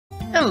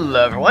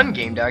Hello everyone,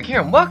 GameDog here,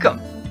 and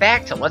welcome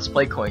back to Let's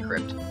Play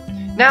Crypt.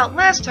 Now,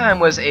 last time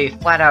was a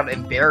flat-out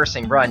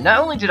embarrassing run. Not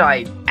only did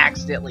I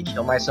accidentally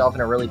kill myself in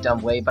a really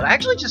dumb way, but I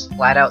actually just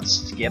flat-out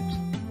skipped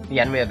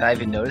the enemy without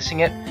even noticing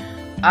it.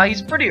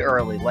 He's pretty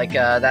early, like,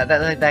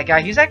 that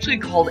guy. He's actually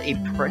called a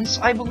prince,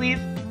 I believe.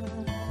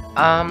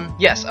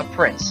 Yes, a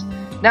prince.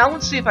 Now,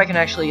 let's see if I can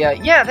actually,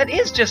 yeah, that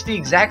is just the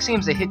exact same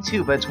as a hit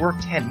 2, but it's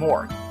worth 10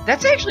 more.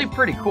 That's actually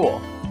pretty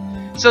cool.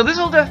 So this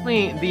will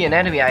definitely be an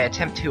enemy I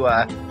attempt to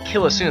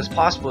kill as soon as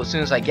possible, as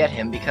soon as I get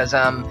him, because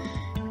of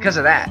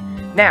that.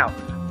 Now,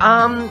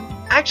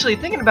 actually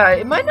thinking about it,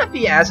 it might not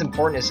be as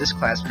important as this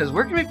class, because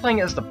we're going to be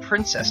playing as the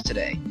princess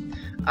today,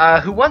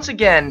 who once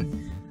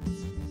again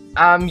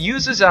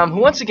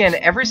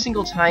every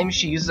single time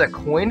she uses a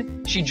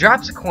coin, she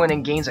drops a coin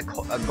and gains a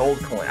gold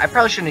coin. I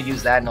probably shouldn't have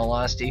used that in all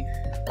honesty.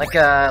 Like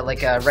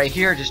right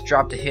here, just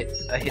dropped a hit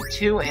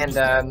 2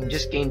 and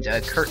just gained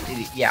a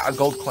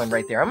gold coin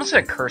right there. I almost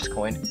said a curse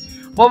coin.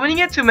 Well, when you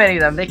get too many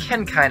of them, they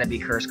can kind of be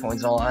curse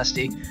coins in all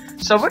honesty.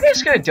 So we're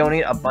just gonna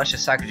donate a bunch of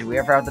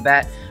Sacagawea right off the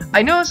bat.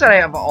 I noticed that I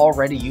have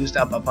already used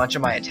up a bunch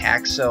of my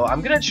attacks, so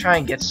I'm gonna try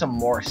and get some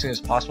more as soon as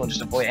possible and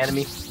just avoid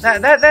enemy.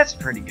 That's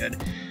pretty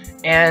good.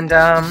 And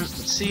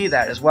let's see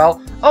that as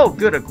well. Oh,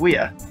 good,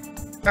 Aguia.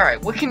 All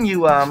right, what can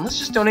you? Let's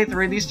just donate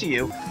 3 of these to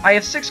you. I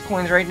have 6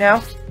 coins right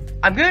now.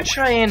 I'm gonna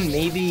try and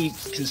maybe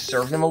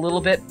conserve them a little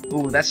bit.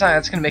 Ooh, that's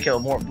gonna make it a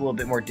little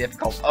bit more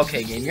difficult.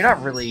 Okay, game, you're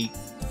not really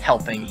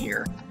helping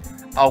here.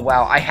 Oh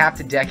wow, I have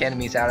to deck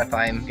enemies out if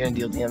I'm gonna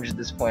deal damage at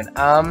this point.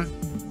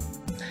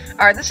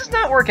 Alright, this is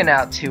not working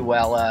out too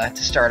well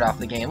to start off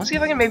the game. Let's see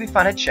if I can maybe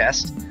find a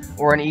chest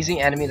or an easy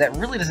enemy that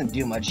really doesn't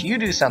do much. You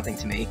do something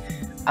to me.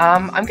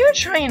 I'm gonna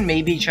try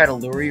to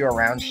lure you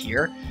around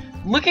here.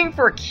 Looking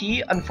for a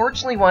key.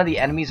 Unfortunately, one of the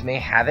enemies may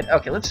have it.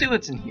 Okay, let's see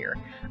what's in here.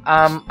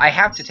 I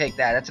have to take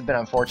that. That's a bit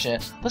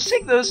unfortunate. Let's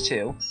take those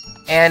 2.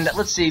 And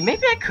let's see.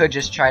 Maybe I could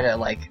just try to,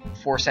 like,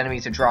 force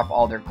enemies to drop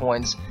all their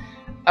coins.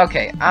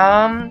 Okay,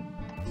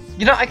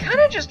 you know, I kind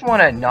of just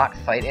want to not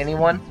fight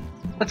anyone.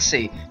 Let's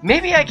see.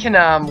 Maybe I can,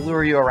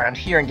 lure you around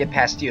here and get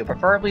past you.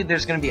 Preferably,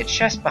 there's going to be a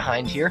chest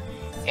behind here.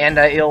 And,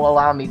 it'll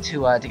allow me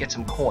to get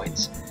some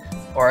coins.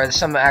 Or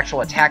some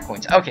actual attack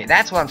coins. Okay,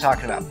 that's what I'm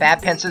talking about.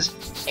 Bad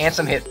pences and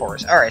some hit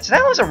fours. Alright, so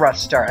that was a rough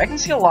start. I can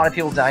see a lot of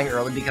people dying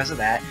early because of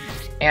that.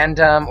 And,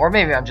 or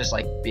maybe I'm just,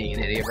 like, being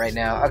an idiot right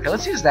now. Okay,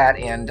 let's use that,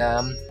 and,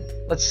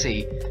 let's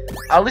see.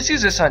 Let's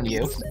use this on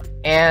you.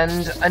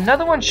 And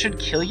another one should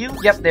kill you.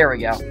 Yep, there we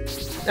go.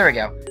 There we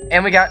go.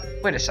 And we got...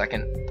 Wait a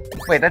second.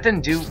 Wait, that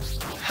didn't do...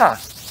 Huh.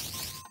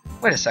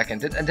 Wait a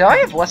second. Did I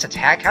have less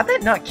attack? How'd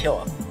that not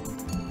kill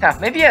him? Huh,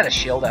 maybe he had a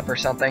shield up or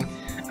something.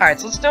 Alright,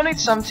 so let's donate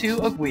some to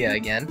Aguia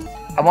again.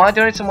 I want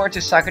to donate some more to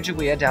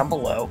Sacagawea down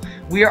below.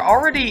 We are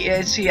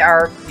already, see,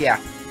 our, yeah.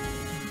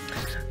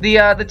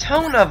 The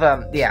tone of,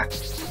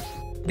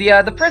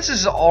 the princess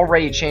is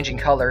already changing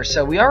color,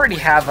 so we already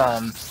have,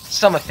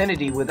 some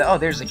affinity with, oh,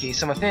 there's the key,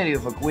 some affinity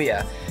with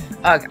Aguia.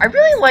 I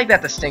really like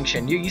that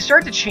distinction. You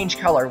start to change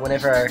color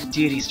whenever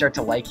deities start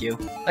to like you.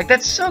 Like,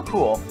 that's so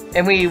cool.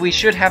 And we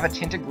should have a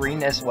tint of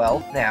green as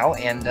well now,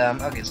 and,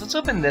 okay, so let's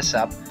open this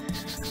up.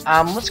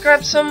 Let's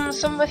grab some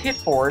hit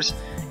 4s,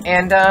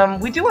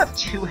 and we do have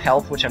 2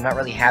 health, which I'm not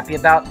really happy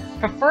about.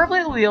 Preferably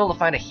we'll be able to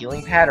find a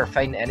healing pad or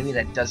fight an enemy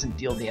that doesn't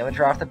deal damage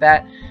right off the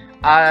bat.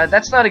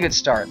 That's not a good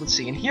start. Let's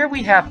see, and here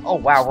we have, oh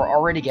wow, we're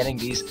already getting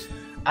these.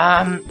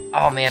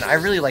 Oh man, I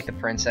really like the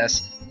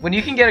princess. When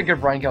you can get a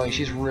good run going,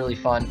 she's really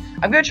fun.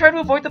 I'm gonna try to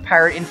avoid the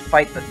pirate and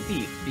fight the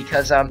thief,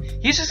 because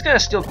he's just gonna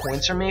steal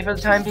coins from me for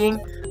the time being.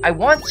 I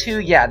want to,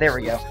 yeah, there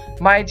we go.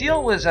 My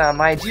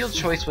ideal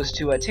choice was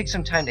to take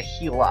some time to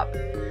heal up.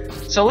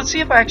 So let's see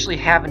if I actually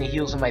have any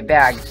heals in my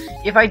bag.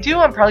 If I do,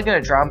 I'm probably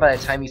gonna draw him by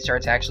the time he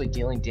starts actually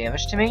dealing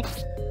damage to me.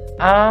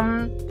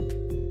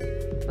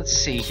 Let's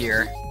see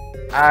here.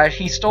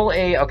 He stole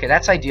a, okay,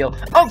 that's ideal.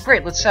 Oh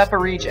great, let's set up a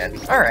regen.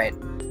 Alright.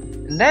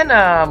 And then,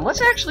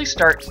 let's actually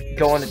start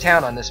going to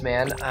town on this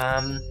man.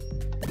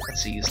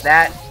 Let's see, use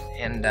that,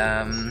 and,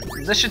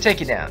 this should take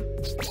you down.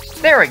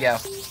 There we go.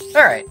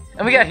 Alright,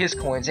 and we got his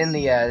coins in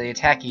the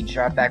attack he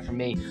dropped back from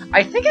me.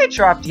 I think I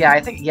dropped, yeah,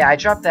 I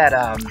dropped that,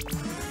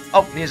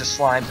 oh, here's a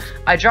slime.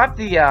 I dropped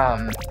the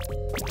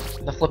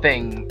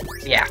flipping,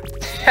 yeah.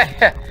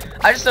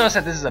 I just noticed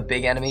that this is a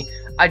big enemy.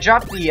 I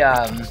dropped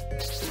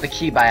the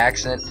key by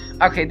accident.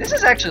 Okay, this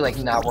is actually, like,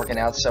 not working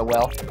out so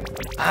well.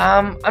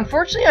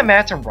 Unfortunately, I might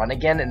have to run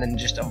again and then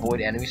just avoid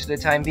enemies for the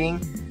time being.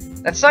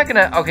 That's not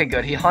gonna... Okay,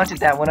 good. He haunted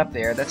that one up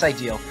there. That's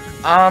ideal.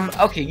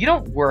 Okay, you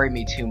don't worry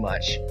me too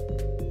much.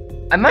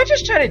 I might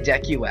just try to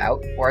deck you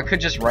out, or I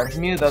could just run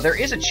from you, though there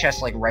is a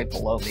chest, like, right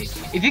below me.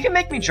 If you can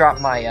make me drop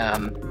my,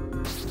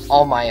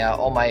 all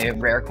my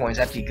rare coins,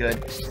 that'd be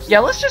good. Yeah,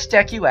 let's just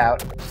deck you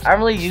out. I don't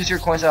really use your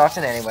coins that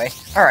often anyway.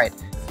 Alright.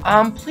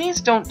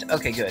 Please don't...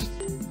 Okay, good.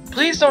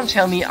 Please don't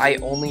tell me I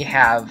only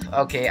have...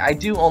 Okay, I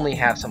do only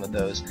have some of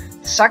those.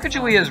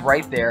 Sacagawea is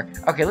right there.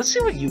 Okay, let's see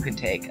what you can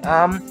take.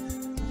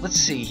 Let's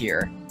see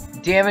here.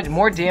 Damage,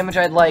 more damage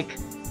I'd like.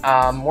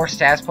 More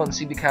stats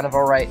potency would be kind of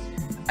alright.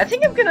 I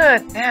think I'm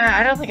gonna...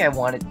 I don't think I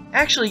want it.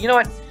 Actually, you know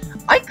what?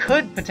 I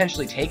could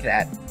potentially take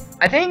that.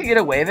 I think I can get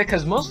away with it,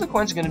 because most of the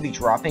coins are going to be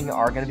dropping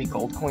are going to be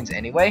gold coins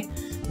anyway.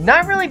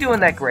 Not really doing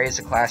that great as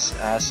a class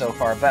so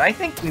far, but I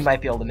think we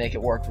might be able to make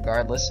it work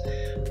regardless.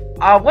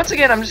 Once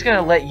again, I'm just going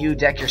to let you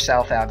deck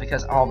yourself out,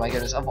 because, oh my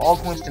goodness, of all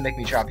coins to make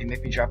me drop, you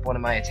make me drop one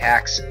of my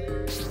attacks.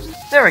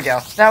 There we go.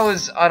 That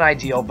was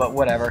unideal, but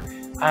whatever.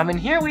 And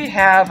here we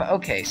have...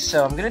 Okay,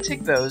 so I'm going to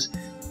take those.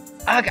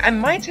 I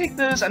might take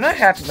those. I'm not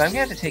happy, but I'm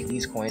going to have to take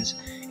these coins.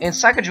 And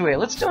Sacagawea,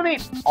 let's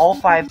donate all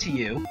 5 to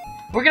you.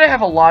 We're going to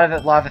have a lot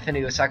of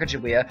affinity with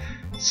Sacagawea.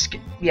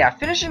 Yeah,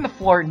 finishing the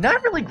floor,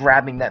 not really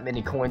grabbing that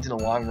many coins in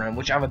the long run,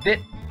 which I'm a bit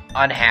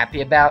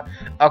unhappy about.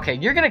 Okay,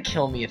 you're going to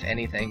kill me if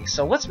anything.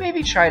 So let's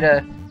maybe try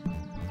to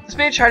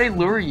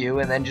lure you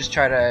and then just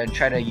try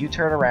to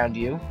U-turn around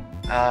you.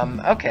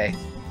 Okay.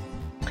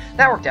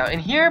 That worked out.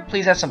 And here,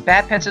 please have some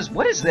bat pences.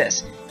 What is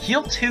this?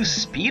 Heal 2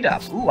 speed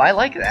up. Ooh, I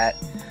like that.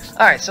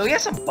 Alright, so he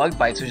has some bug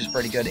bites, which is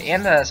pretty good,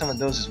 and some of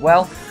those as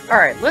well.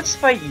 Alright, let's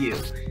fight you.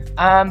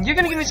 You're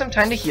gonna give me some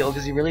time to heal,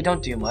 because you really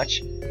don't do much.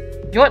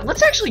 You know what,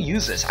 let's actually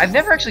use this. I've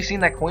never actually seen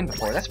that coin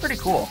before. That's pretty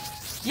cool.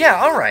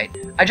 Yeah, alright.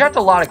 I dropped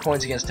a lot of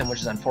coins against him,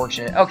 which is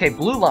unfortunate. Okay,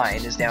 Blue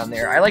Lion is down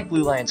there. I like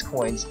Blue Lion's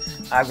coins.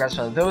 I've grabbed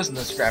some of those, and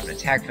let's grab an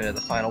attack for the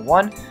final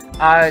one.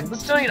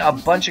 Let's donate a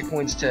bunch of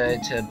coins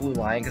to Blue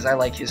Lion, because I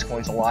like his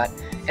coins a lot.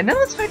 And then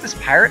let's fight this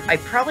pirate. I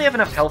probably have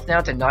enough health now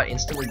to not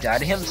instantly die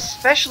to him,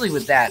 especially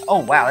with that. Oh,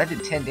 wow, that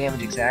did 10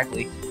 damage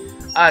exactly.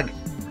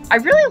 I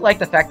really like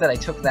the fact that I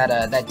took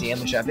that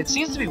damage up. It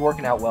seems to be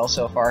working out well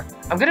so far.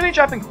 I'm gonna be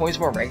dropping coins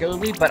more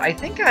regularly, but I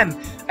think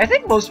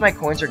most of my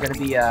coins are gonna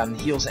be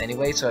heals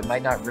anyway, so it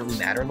might not really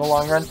matter in the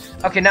long run.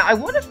 Okay, now I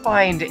want to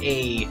find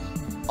a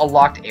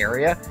locked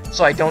area,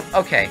 so I don't.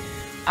 Okay,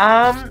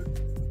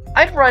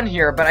 I'd run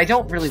here, but I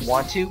don't really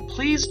want to.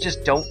 Please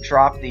just don't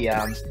drop the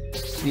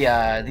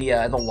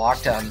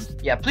locked.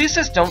 Yeah, please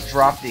just don't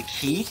drop the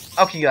key.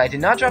 Okay, I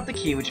did not drop the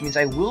key, which means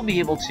I will be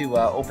able to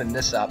open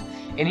this up.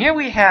 And here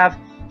we have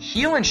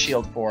Heal and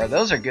Shield 4.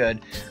 Those are good.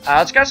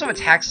 Let's grab some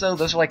attacks, though.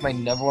 Those are, like, my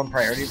 #1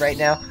 priority right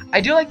now.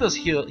 I do like those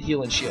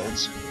heal and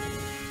shields.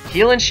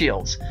 Heal and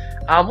shields.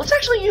 Let's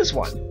actually use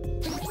one.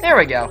 There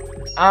we go.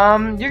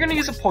 You're gonna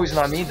use a poison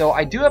on me, though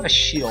I do have a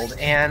shield,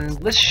 and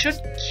this should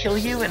kill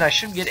you, and I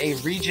should get a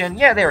regen.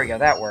 Yeah, there we go.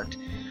 That worked.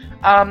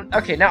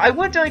 Okay, now I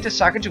would donate to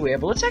Sacagawea,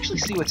 but let's actually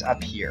see what's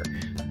up here.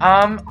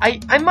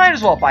 I might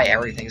as well buy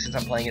everything since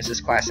I'm playing as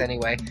this class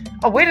anyway.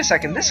 Oh, wait a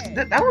second,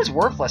 that was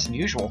worth less than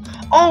usual.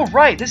 Oh,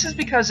 right, this is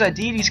because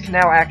deities can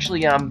now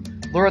actually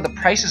lower the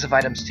prices of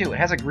items too. It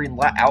has a green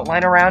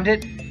outline around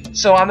it,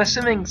 so I'm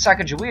assuming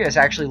Sacagawea is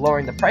actually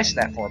lowering the price of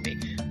that for me.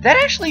 That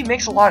actually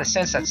makes a lot of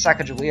sense that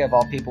Sacagawea, of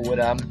all people, would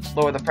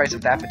lower the price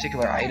of that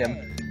particular item.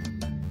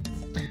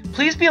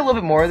 Please be a little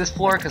bit more of this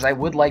floor, because I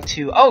would like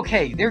to...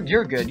 Okay,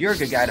 you're good. You're a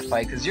good guy to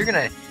fight, because you're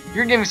gonna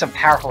give me some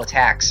powerful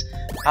attacks.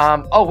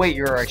 Oh wait,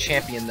 you're a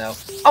champion, though.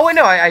 Oh wait,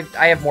 no, I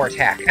have more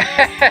attack.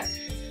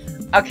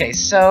 Okay,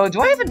 so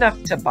do I have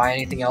enough to buy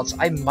anything else?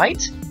 I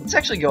might. Let's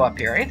actually go up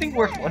here. Anything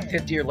worth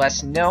 150 or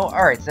less? No?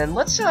 Alright, then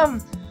let's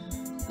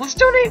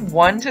donate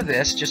 1 to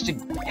this, just to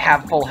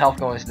have full health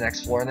going to the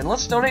next floor, and then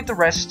let's donate the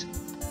rest...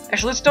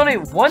 Actually, let's donate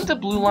 1 to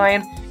Blue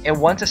Lion and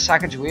 1 to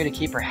Sacagawea to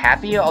keep her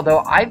happy, although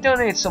I've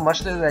donated so much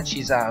to her that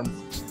she's,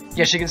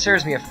 yeah, she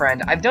considers me a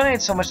friend. I've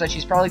donated so much that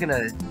she's probably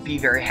gonna be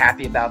very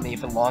happy about me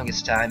for the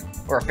longest time,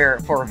 or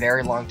for a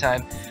very long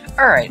time.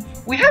 Alright,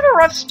 we had a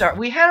rough start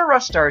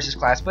as this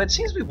class, but it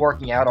seems to be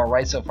working out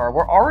alright so far.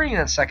 We're already in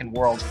the second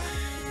world.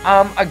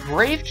 A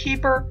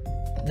Gravekeeper,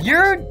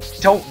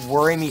 don't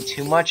worry me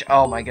too much.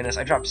 Oh my goodness,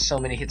 I dropped so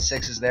many hit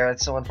 6s there,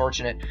 that's so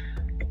unfortunate.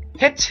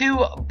 Hit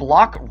 2,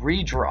 block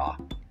redraw.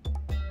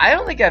 I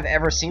don't think I've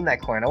ever seen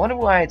that coin. I wonder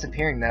why it's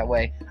appearing that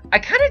way. I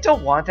kind of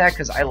don't want that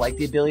because I like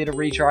the ability to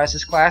redraw as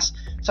this class.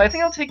 So I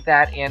think I'll take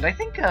that, and I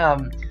think,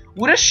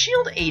 would a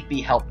Shield 8 be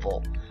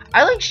helpful?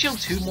 I like Shield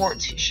 2 more,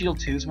 Shield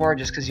 2s more,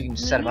 just because you can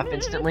set them up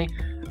instantly.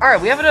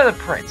 Alright, we have another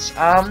Prince.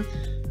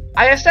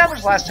 I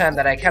established last time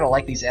that I kind of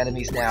like these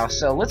enemies now,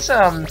 so let's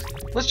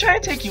try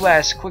and take you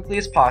as quickly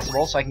as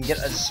possible so I can get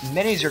as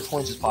many of your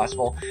coins as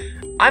possible.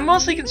 I'm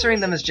mostly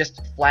considering them as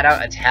just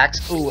flat-out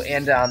attacks. Ooh,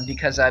 and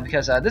because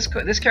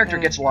this character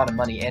gets a lot of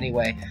money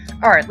anyway.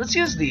 Alright, let's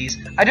use these.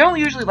 I don't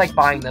usually like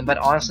buying them, but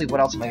honestly, what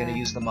else am I going to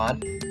use them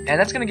on? And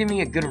that's going to give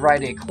me a good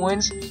variety of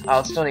coins.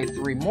 Let's donate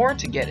 3 more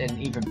to get an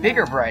even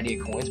bigger variety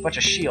of coins. Bunch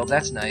of shields,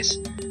 that's nice.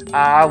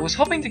 I was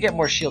hoping to get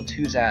more shield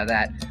 2s out of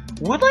that.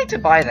 Would like to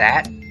buy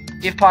that,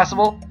 if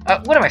possible.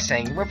 What am I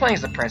saying? We're playing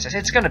as the princess.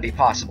 It's going to be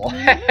possible.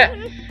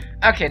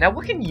 Okay, now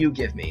what can you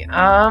give me?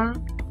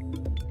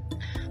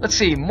 Let's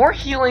see. More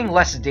healing,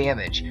 less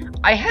damage.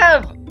 I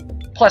have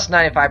plus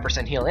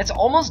 95% healing. It's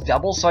almost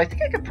double, so I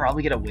think I could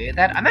probably get away with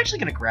that. I'm actually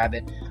going to grab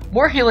it.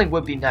 More healing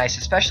would be nice,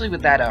 especially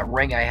with that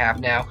ring I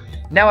have now.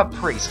 Now a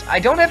priest. I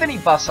don't have any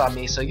buffs on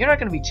me, so you're not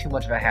going to be too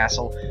much of a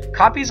hassle.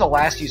 Copies a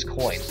last used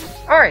coin.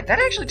 Alright, that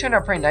actually turned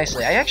out pretty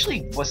nicely. I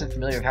actually wasn't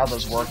familiar with how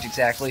those worked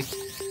exactly.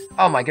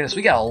 Oh my goodness,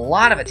 we got a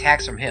lot of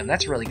attacks from him.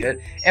 That's really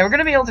good. And we're going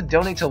to be able to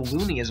donate to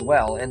Looney as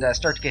well, and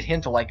start to get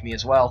him to like me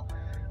as well.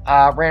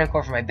 Random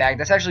coin from my bag.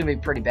 That's actually going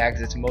to be pretty bad,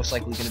 because it's most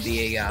likely going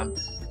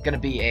to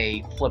be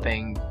a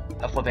flipping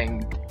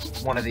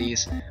one of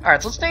these.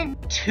 Alright, so let's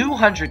donate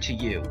 200 to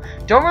you.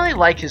 Don't really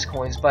like his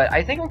coins, but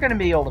I think we're going to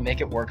be able to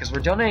make it work, because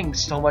we're donating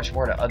so much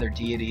more to other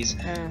deities.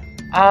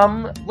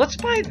 Let's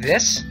buy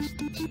this.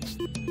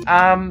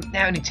 Now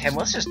I need 10.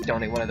 Let's just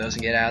donate one of those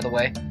and get out of the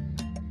way.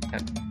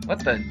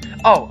 What the?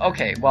 Oh,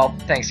 okay. Well,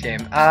 thanks,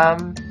 game.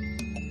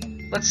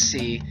 Let's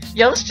see.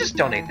 Yeah, let's just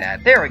donate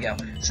that. There we go.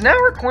 So now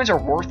our coins are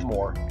worth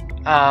more.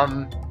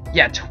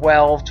 Yeah,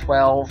 12,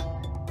 12,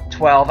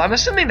 12. I'm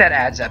assuming that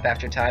adds up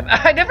after time.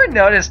 I never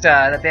noticed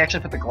that they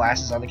actually put the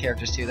glasses on the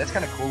characters, too. That's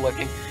kind of cool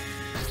looking.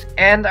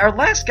 And our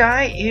last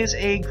guy is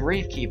a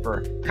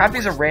Gravekeeper.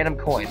 Copies a random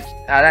coin.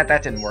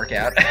 That didn't work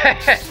out.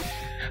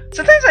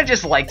 Sometimes I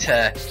just like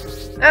to...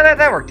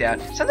 that worked out.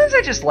 Sometimes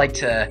I just like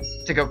to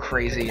go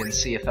crazy and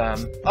see if,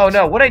 Oh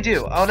no, what'd I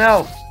do? Oh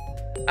no!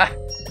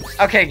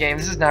 Okay, game,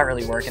 this is not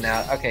really working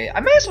out. Okay, I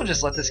may as well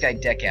just let this guy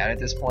deck out at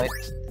this point.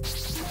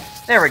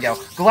 There we go.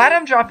 Glad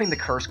I'm dropping the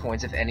curse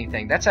coins, if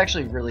anything. That's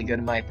actually really good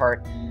in my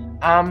part.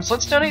 So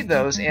let's donate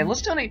those, and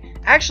let's donate...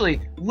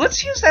 Actually,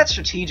 let's use that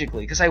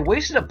strategically, because I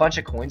wasted a bunch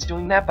of coins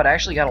doing that, but I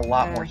actually got a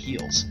lot more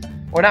heals.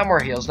 Or not more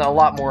heals, no, a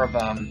lot more of,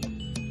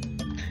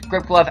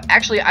 Grip Glove.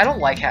 Actually, I don't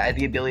like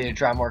the ability to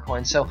draw more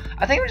coins, so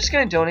I think we're just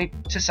going to donate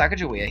to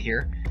Sacagawea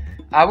here.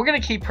 We're going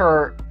to keep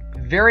her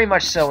very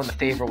much so in the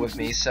favor with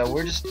me, so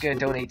we're just going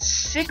to donate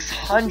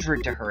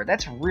 600 to her.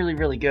 That's really,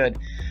 really good.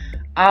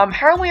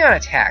 How are we on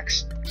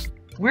attacks?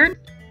 We're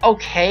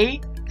okay.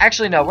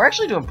 Actually, no, we're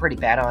actually doing pretty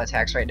bad on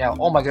attacks right now.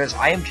 Oh my goodness,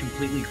 I am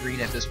completely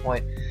green at this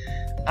point.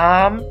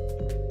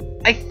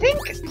 I think...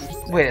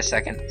 Wait a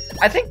second.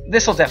 I think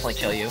this will definitely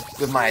kill you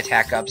with my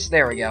attack ups.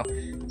 There we go.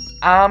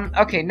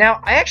 Okay, now,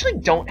 I actually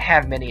don't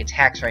have many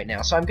attacks right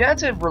now, so I'm going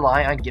to have to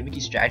rely on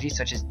gimmicky strategies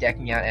such as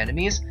decking out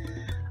enemies.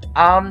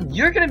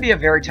 You're going to be a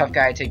very tough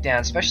guy to take down,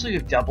 especially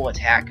with double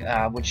attack,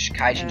 which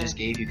Kaijin just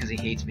gave you because he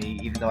hates me,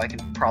 even though I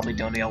can probably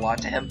donate a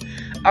lot to him.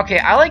 Okay,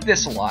 I like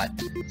this a lot.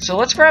 So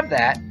let's grab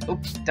that.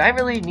 Oops, do I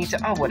really need to...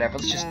 Oh, whatever,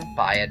 let's just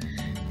buy it.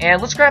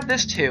 And let's grab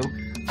this too.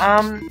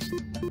 I'm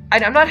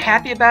not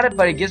happy about it,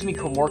 but it gives me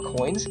more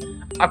coins.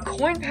 A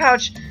coin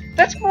pouch...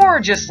 That's more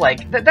just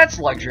like, that's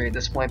luxury at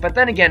this point, but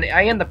then again,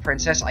 I am the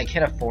princess, I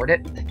can afford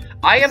it.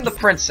 I am the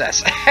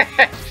princess.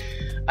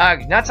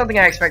 Not something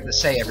I expect to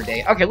say every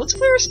day. Okay, let's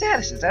clear our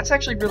statuses, that's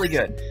actually really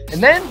good.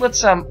 And then,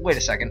 let's, wait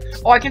a second.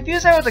 Oh, I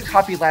confused that with the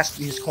copy last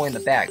used coin in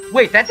the bag.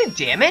 Wait, that did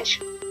damage?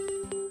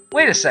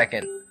 Wait a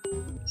second.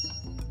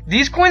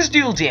 These coins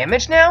do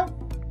damage now?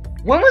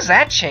 When was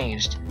that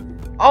changed?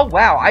 Oh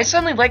wow, I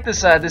suddenly like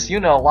this, this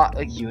unit a lot,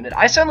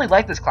 I suddenly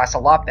like this class a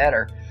lot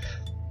better.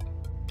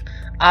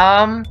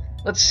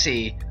 Let's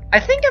see. I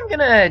think I'm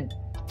gonna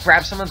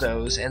grab some of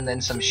those, and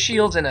then some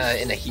shields and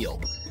a heal.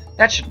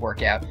 That should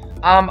work out.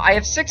 I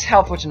have 6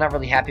 health, which I'm not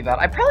really happy about.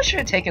 I probably should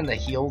have taken the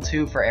heal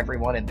 2 for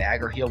everyone in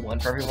bag, or heal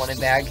 1 for everyone in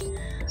bag.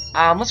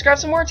 Let's grab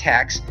some more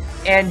attacks.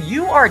 And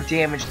you are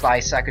damaged by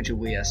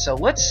Sacagawea, so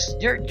let's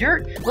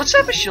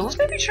have a shield. Let's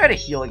maybe try to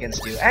heal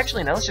against you.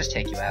 Actually, no, let's just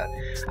take you out.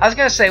 I was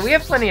gonna say, we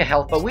have plenty of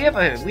health, but we have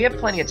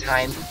plenty of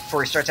time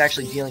before he starts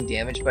actually dealing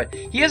damage, but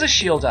he has a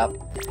shield up.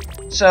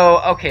 So,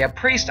 okay, a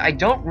priest, I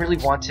don't really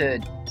want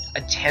to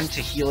attempt to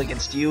heal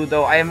against you,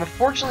 though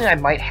unfortunately I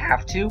might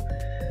have to.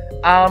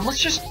 Let's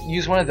just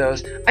use one of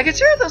those. I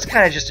consider those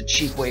kind of just a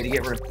cheap way to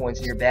get rid of points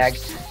in your bag.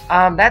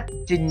 That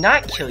did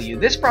not kill you.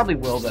 This probably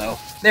will, though.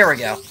 There we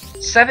go.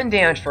 7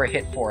 damage for a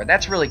hit 4.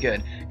 That's really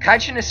good.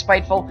 Kaijin is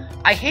spiteful.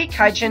 I hate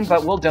Kaijin,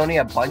 but we'll donate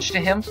a bunch to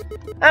him.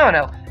 I don't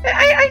know.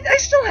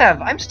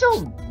 I'm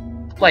still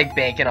like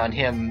banking on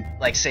him,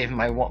 like saving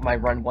my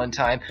run one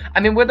time. I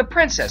mean, we're the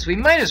princess. We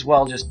might as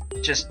well just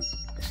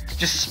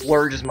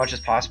splurge as much as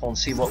possible and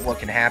see what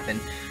can happen.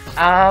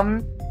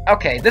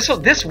 Okay, this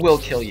will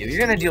kill you. You're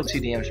gonna deal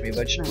 2 damage to me, but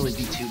it shouldn't really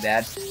be too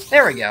bad.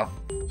 There we go.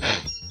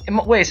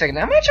 Wait a second.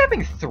 Am I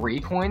dropping 3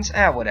 coins?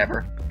 Ah,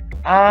 whatever.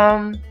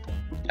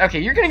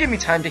 Okay, you're gonna give me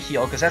time to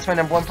heal because that's my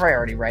 #1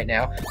 priority right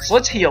now. So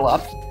let's heal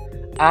up.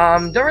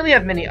 Don't really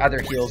have many other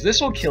heals.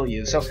 This will kill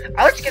you. So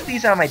I like to get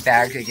these out of my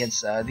bag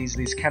against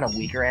these kind of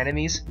weaker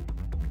enemies.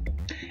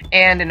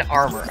 And an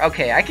armor.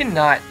 Okay, I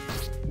cannot...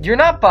 You're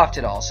not buffed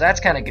at all, so that's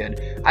kind of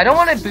good. I don't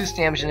want to boost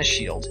damage in a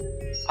shield.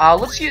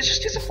 Let's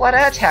just use a flat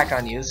out attack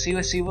on you.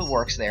 See what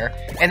works there.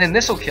 And then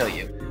this will kill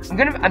you.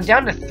 I'm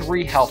down to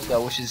 3 health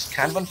though, which is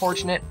kind of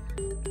unfortunate.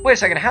 Wait a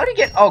second, how did he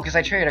get... Oh, because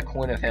I traded a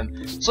coin of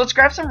him. So let's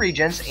grab some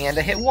regens and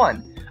a hit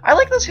 1. I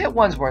like those hit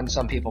 1s more than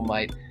some people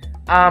might.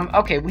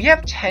 Okay, we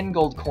have 10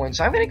 gold coins,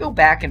 so I'm gonna go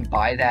back and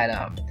buy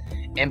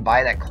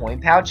that coin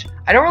pouch.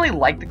 I don't really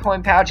like the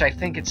coin pouch. I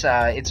think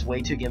it's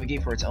way too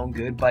gimmicky for its own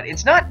good, but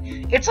it's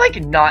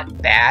like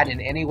not bad in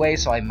any way,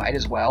 so I might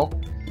as well.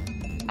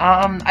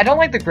 I don't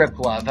like the grip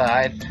glove.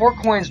 4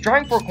 coins,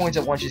 drawing 4 coins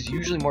at once is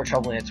usually more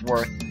trouble than it's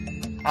worth.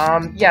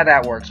 Yeah,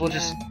 that works. We'll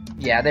just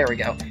Yeah, there we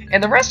go.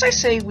 And the rest I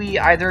say we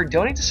either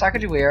donate to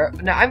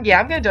Sacagawea. No, I'm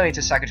gonna donate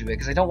to Sacagawea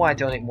because I don't want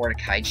to donate more to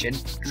Kaichin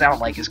because I don't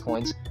like his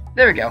coins.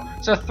 There we go.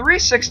 So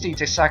 360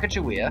 to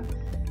Sacagawea.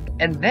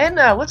 And then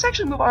let's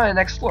actually move on to the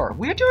next floor.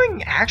 We're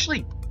doing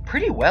actually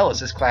pretty well as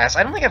this class.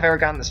 I don't think I've ever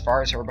gotten this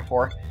far as her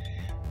before.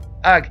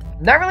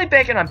 Not really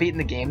banking on beating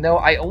the game though.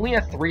 I only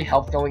have 3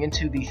 health going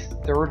into the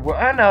third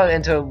world. No,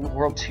 into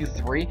World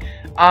 2-3.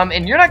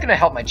 And you're not gonna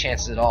help my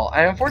chances at all.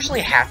 I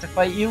unfortunately have to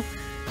fight you.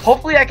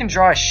 Hopefully I can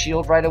draw a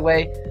shield right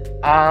away.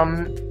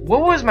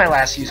 What was my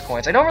last use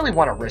coins? I don't really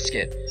want to risk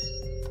it.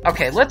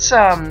 Okay, let's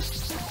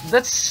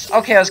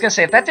okay, I was gonna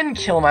say, if that didn't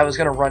kill him, I was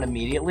gonna run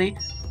immediately.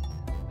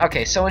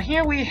 Okay, so in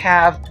here we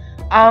have,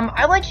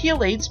 I like heal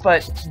 8s,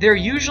 but they're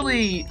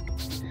usually,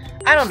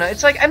 I don't know,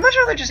 it's like, I'd much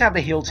rather just have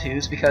the heal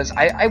 2s, because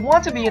I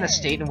want to be in a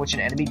state in which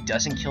an enemy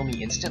doesn't kill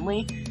me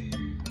instantly.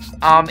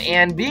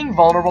 And being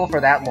vulnerable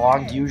for that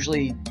long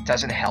usually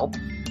doesn't help.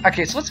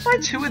 Okay, so let's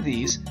find 2 of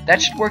these.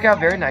 That should work out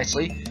very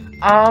nicely.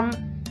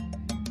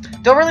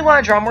 Don't really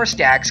want to draw more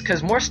stacks,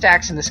 because more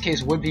stacks in this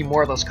case would be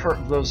more of those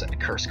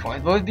curse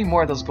coins. Would be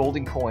more of those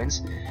golden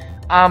coins.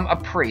 A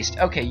priest.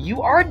 Okay,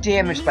 you are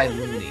damaged by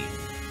Looney.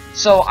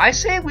 So I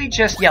say we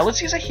just, yeah,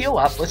 let's use a heal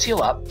up. Let's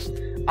heal up.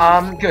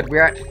 Good.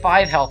 We're at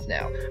 5 health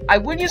now. I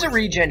would use a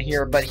regen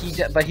here, but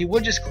he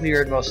would just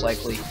clear it most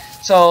likely.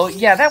 So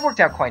yeah, that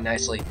worked out quite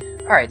nicely.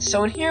 All right.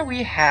 So in here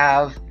we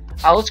have.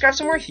 Let's grab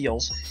some more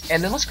heals,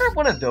 and then let's grab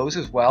one of those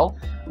as well.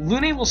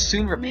 Looney will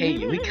soon repay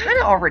you. He kind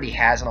of already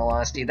has, in all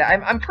honesty.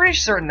 I'm pretty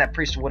certain that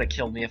priest would have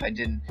killed me if I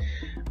didn't.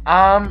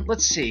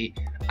 Let's see.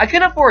 I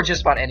can afford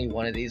just about any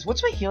one of these.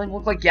 What's my healing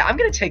look like? Yeah, I'm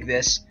gonna take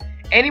this.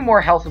 Any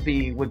more health would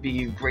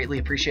be greatly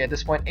appreciated at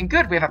this point. And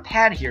good, we have a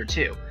pad here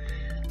too.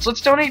 So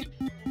let's donate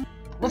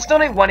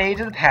 180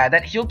 to the pad.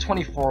 That healed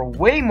 24,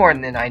 way more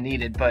than I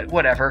needed, but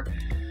whatever.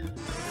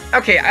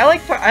 Okay, I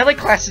like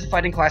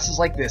fighting classes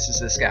like this as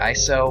this guy,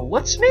 so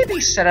let's maybe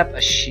set up a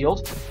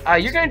shield.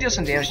 You're gonna deal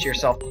some damage to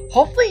yourself.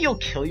 Hopefully you'll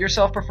kill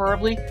yourself,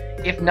 preferably.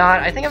 If not,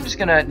 I think I'm just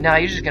gonna, nah,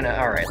 you're just gonna,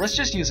 alright, let's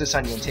just use this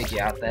on you and take you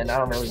out then. I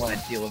don't really want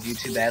to deal with you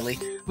too badly.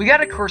 We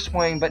got a curse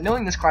point, but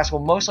knowing this class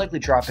will most likely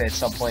drop it at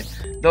some point.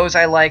 Those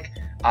I like,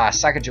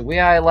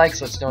 Sacagawea I like,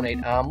 so let's donate.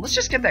 Let's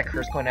just get that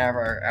curse point out of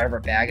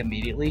our bag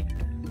immediately.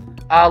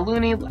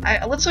 Looney,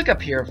 let's look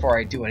up here before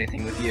I do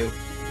anything with you.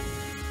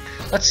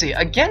 Let's see,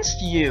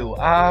 against you,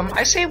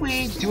 I say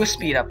we do a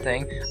speed up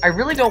thing. I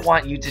really don't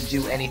want you to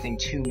do anything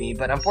to me,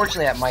 but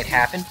unfortunately that might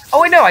happen.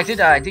 Oh wait, no, I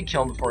did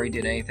kill him before he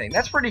did anything.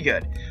 That's pretty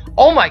good.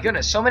 Oh my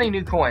goodness, so many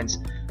new coins.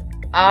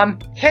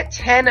 Hit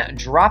 10,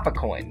 drop a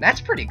coin. That's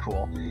pretty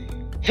cool.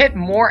 Hit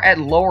more at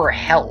lower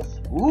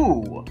health.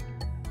 Ooh,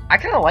 I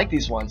kind of like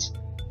these ones.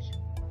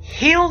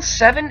 Heal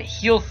 7,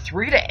 heal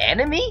 3 to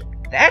enemy?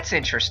 That's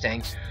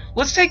interesting.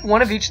 Let's take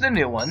one of each of the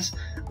new ones.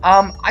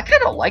 I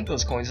kind of like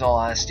those coins in all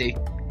honesty.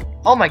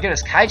 Oh my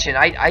goodness, Kaichin,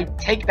 I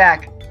take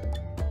back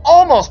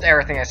almost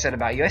everything I said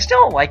about you. I still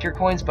don't like your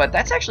coins, but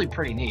that's actually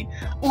pretty neat.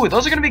 Ooh,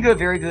 those are going to be good,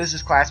 very good as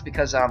this class,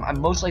 because I'm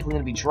most likely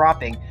going to be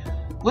dropping.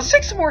 Let's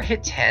take some more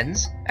hit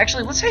 10s.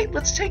 Actually, let's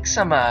take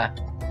some,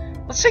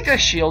 let's take a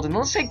shield, and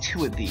let's take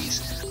 2 of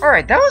these.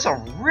 Alright, that was a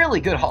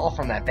really good haul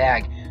from that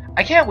bag.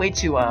 I can't wait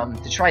to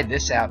try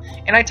this out.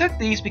 And I took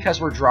these because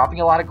we're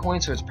dropping a lot of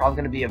coins, so it's probably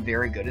going to be a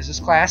very good as this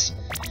class.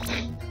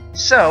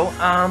 So,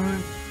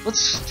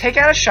 let's take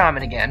out a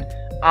shaman again.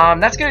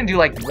 That's gonna do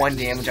like 1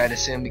 damage, I'd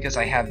assume, because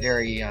I have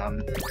very,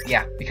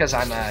 yeah, because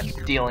I'm,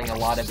 dealing a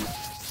lot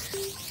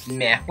of,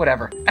 meh,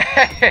 whatever.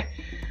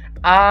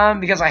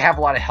 Because I have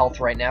a lot of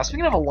health right now.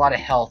 Speaking of a lot of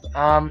health,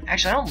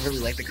 actually, I don't really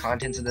like the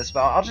contents of this,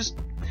 but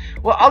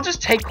I'll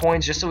just take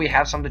coins just so we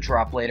have some to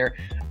drop later.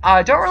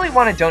 Don't really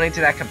want to donate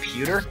to that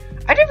computer.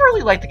 I never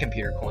really like the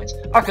computer coins.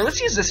 Okay, let's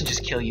use this and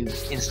just kill you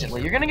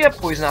instantly. You're gonna get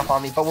poison off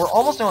on me, but we're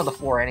almost done with the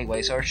floor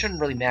anyway, so it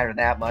shouldn't really matter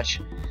that much.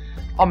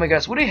 Oh my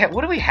goodness, what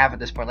do we have at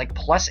this point? Like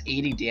plus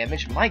 80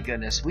 damage? My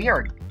goodness, we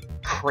are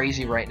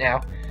crazy right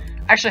now.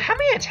 Actually, how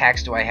many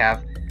attacks do I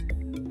have?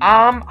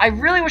 I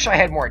really wish I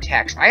had more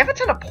attacks. I have a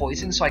ton of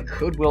poison, so I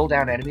could will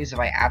down enemies if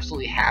I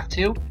absolutely have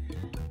to.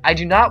 I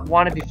do not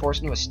want to be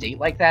forced into a state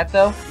like that,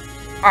 though.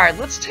 Alright,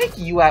 let's take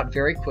you out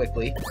very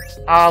quickly.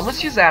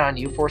 Let's use that on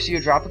you, force you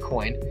to drop a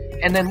coin.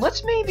 And then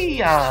let's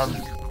maybe,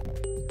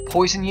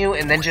 poison you,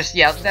 and then just,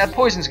 yeah, that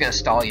poison's gonna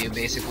stall you,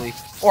 basically.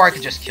 Or I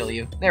could just kill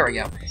you. There we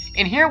go.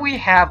 And here we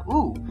have,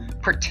 ooh,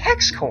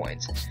 protects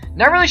coins.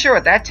 Not really sure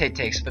what that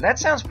takes, but that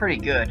sounds pretty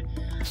good.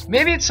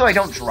 Maybe it's so I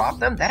don't drop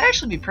them. That'd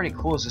actually be pretty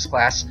cool as this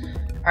class.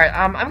 Alright,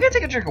 I'm gonna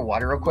take a drink of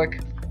water real quick.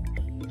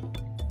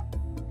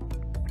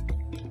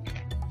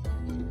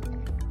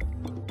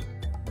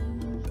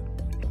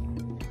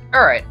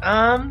 Alright,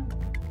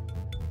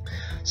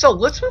 so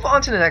let's move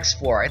on to the next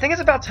floor. I think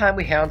it's about time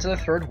we head on to the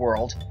third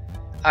world.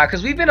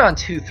 Because we've been on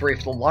 2-3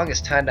 for the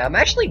longest time now. I'm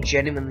actually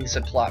genuinely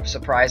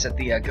surprised that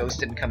the ghost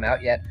didn't come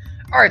out yet.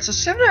 Alright, so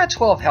 7 out of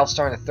 12 health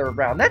starting the third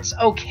round. That's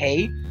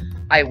okay.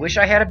 I wish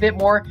I had a bit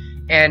more.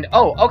 And,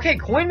 oh, okay,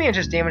 Coin Man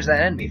just damaged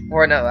that enemy.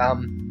 Or, no,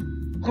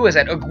 who is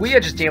that?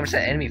 Oguia just damaged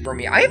that enemy for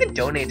me. I haven't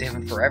donated to him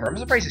in forever. I'm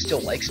surprised he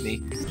still likes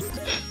me.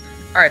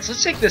 Alright, so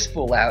let's take this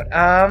fool out.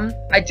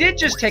 I did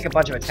just take a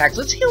bunch of attacks.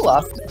 Let's heal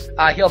up.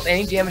 Heal up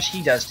any damage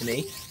he does to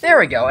me. There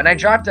we go. And I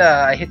dropped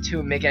a hit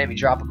 2 and make enemy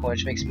drop a coin,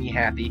 which makes me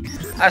happy.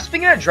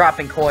 Speaking of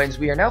dropping coins,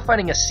 we are now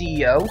fighting a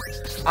CEO.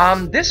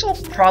 This will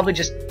probably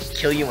just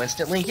kill you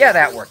instantly. Yeah,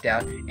 that worked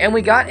out. And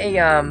we got a,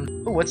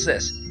 ooh, what's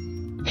this?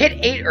 Hit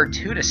 8 or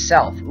 2 to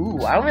self.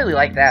 Ooh, I don't really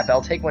like that, but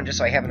I'll take one just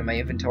so I have it in my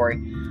inventory.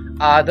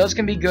 Those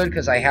can be good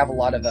because I have a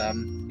lot of,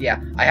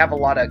 yeah, I have a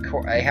lot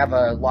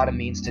of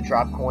means to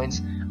drop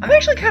coins. I'm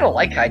actually kind of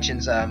like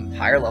Kaichin's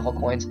higher level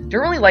coins.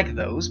 Don't really like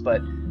those, but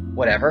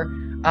whatever.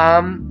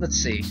 Let's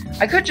see.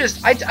 I could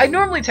just I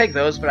normally take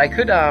those, but I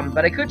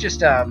could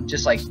just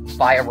like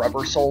buy a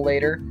rubber soul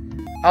later.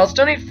 Let's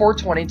donate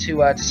 420 to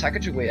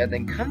Sakajuguya,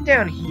 then come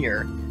down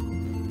here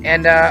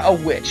and a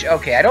witch.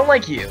 Okay, I don't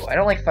like you. I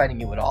don't like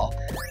fighting you at all.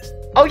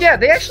 Oh yeah,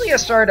 they actually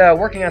started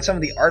working on some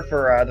of the art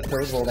for the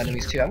third world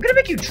enemies too. I'm gonna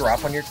make you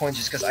drop on your coins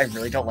just because I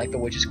really don't like the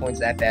witch's coins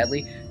that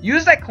badly.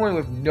 Use that coin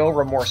with no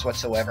remorse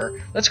whatsoever.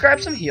 Let's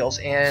grab some heals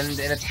and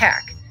an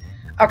attack.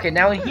 Okay,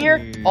 now in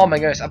here, oh my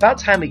goodness, about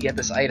time we get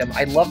this item.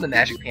 I love the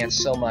magic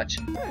pants so much.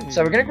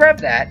 So we're gonna grab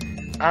that.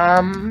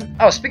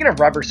 Oh, speaking of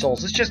rubber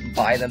souls, let's just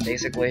buy them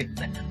basically.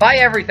 Buy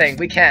everything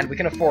we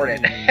can afford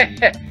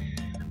it.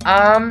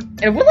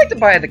 And we'd like to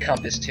buy the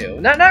compass too.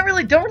 Not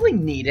really, don't really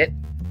need it.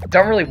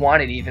 Don't really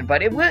want it even,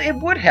 but it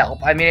would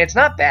help. I mean, it's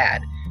not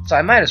bad, so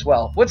I might as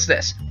well. What's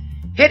this?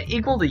 Hit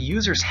equal to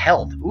user's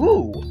health.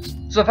 Ooh.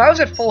 So if I was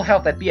at full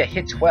health, that'd be a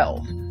hit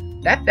 12.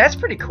 That's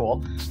pretty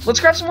cool. Let's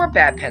grab some more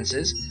bad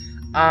pences.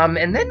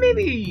 And then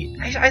maybe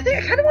I think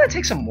I kind of want to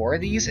take some more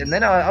of these, and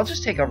then I'll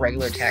just take a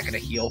regular attack and a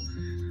heal.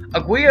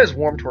 Aguia is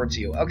warm towards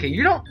you. Okay,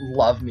 you don't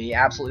love me,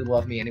 absolutely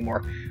love me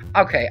anymore.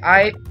 Okay,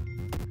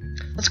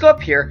 let's go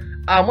up here.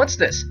 What's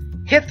this?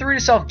 Hit 3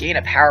 to self, gain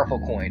a powerful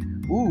coin.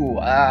 Ooh,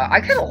 I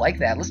kind of like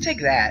that. Let's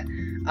take that.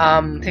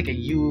 Take a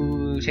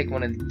you. Take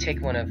one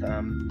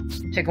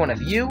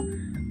of you.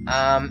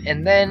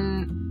 And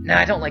then, nah,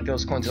 I don't like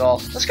those coins at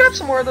all. Let's grab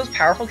some more of those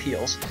powerful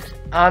heals.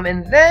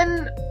 And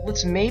then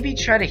let's maybe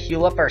try to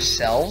heal up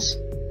ourselves.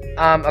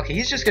 Okay,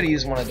 he's just gonna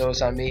use one of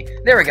those on me.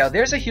 There we go.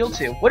 There's a heal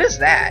too. What is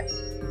that?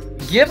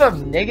 Give a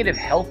negative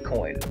health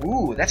coin.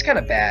 Ooh, that's kind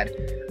of bad.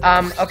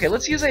 Okay,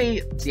 let's use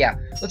a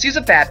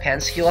bad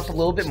pence. Heal up a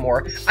little bit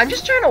more. I'm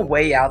just trying to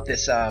weigh out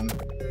this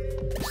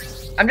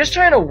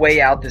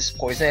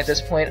poison at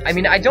this point. I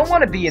mean, I don't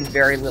want to be in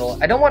very little.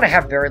 I don't want to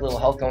have very little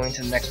health going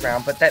into the next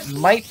round, but that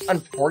might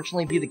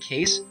unfortunately be the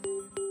case.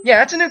 Yeah,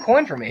 that's a new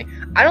coin for me.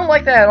 I don't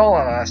like that at all,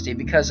 in honesty,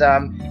 because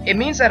it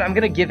means that I'm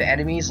gonna give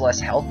enemies less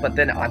health, but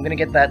then I'm gonna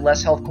get that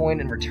less health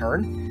coin in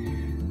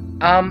return.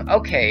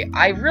 Okay,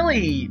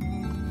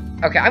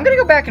 okay, I'm gonna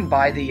go back and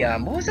buy the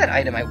what was that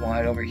item I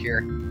wanted over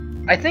here?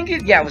 I think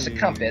it was a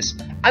compass.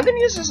 I'm gonna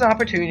use this as an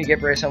opportunity to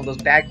get rid of some of those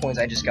bad coins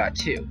I just got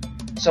too.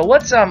 So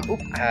let's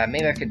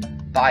maybe I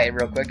could buy it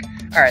real quick.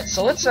 Alright,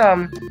 so let's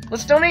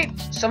donate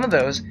some of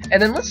those,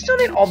 and then let's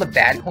donate all the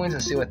bad coins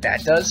and see what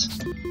that does.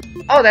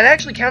 Oh, that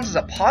actually counts as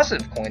a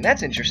positive coin.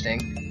 That's interesting.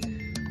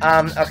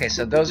 Okay,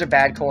 so those are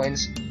bad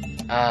coins.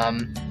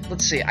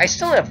 Let's see. I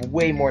still have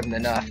way more than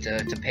enough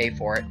to pay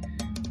for it.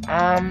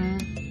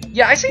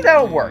 Yeah, I think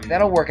that'll work.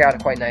 That'll work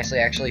out quite nicely,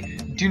 actually.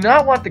 Do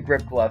not want the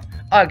grip glove.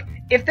 Ugh,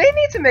 if they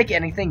need to make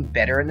anything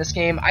better in this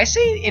game, I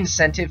say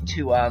incentive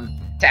to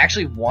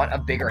actually want a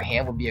bigger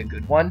hand would be a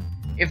good one.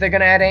 If they're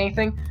gonna add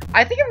anything,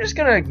 I think I'm just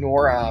gonna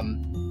ignore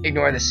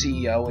the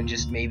CEO and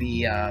just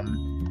maybe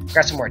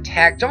grab some more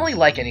attack. Don't really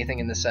like anything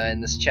in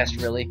this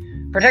chest really.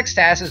 Protect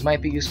statuses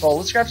might be useful.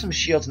 Let's grab some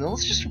shields and then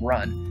let's just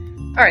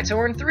run. All right, so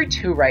we're in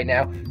 3-2 right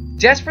now.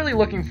 Desperately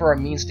looking for a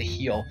means to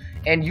heal,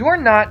 and you're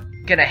not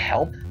gonna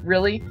help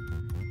really.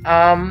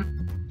 I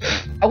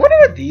wonder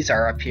what these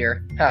are up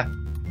here. Huh.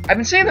 I've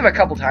been seeing them a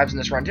couple times in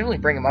this run. Didn't really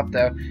bring them up,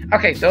 though.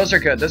 Okay, those are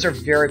good. Those are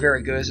very,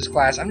 very good as this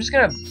class. I'm just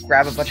gonna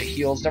grab a bunch of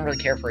heals. Don't really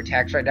care for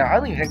attacks right now. I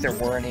don't even think there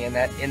were any in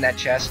that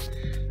chest.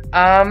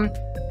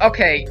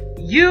 Okay,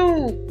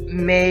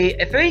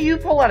 if you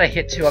pull out a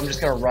hit 2, I'm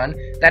just gonna run.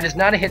 That is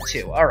not a hit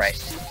 2. Alright.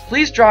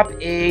 Please drop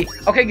a...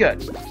 Okay,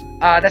 good.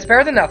 That's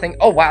better than nothing.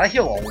 Oh, wow, that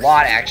healed a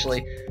lot,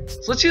 actually. So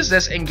let's use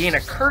this and gain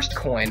a cursed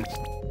coin.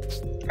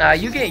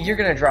 You're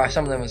gonna draw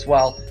some of them as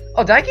well.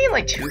 Oh, did I gain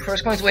like 2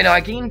 cursed coins? Wait, no, I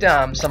gained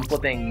some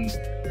flipping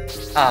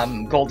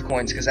gold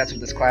coins because that's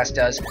what this class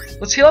does.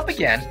 Let's heal up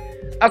again.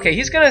 Okay,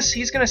 he's gonna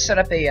set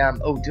up a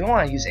oh, do I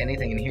want to use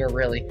anything in here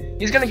really?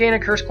 He's gonna gain a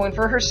cursed coin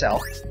for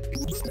herself.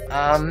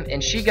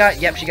 And she got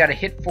a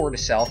hit 4 to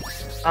self.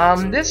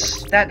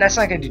 That's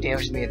not gonna do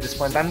damage to me at this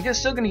point, but I'm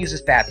still gonna use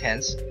this bat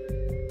pence.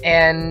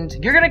 And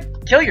you're gonna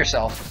kill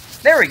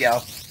yourself. There we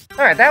go.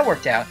 Alright, that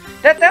worked out.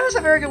 That was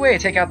a very good way to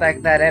take out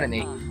that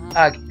enemy.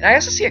 And I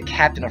also see a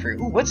captain over here.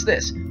 Ooh, what's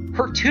this?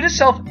 Hurt 2 to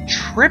self,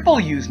 triple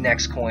use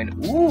next coin.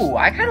 Ooh,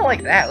 I kind of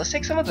like that. Let's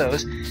take some of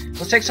those.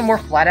 Let's take some more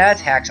flat out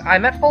attacks.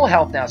 I'm at full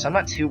health now, so I'm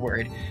not too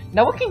worried.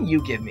 Now, what can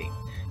you give me?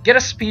 Get a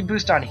speed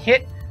boost on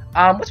hit.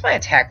 What's my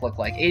attack look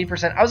like?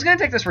 80%. I was going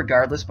to take this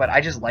regardless, but I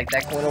just like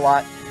that coin a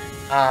lot.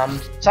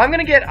 So I'm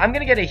gonna get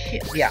a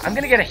hit. Yeah, I'm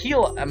gonna get a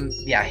heal.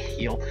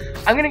 Heal.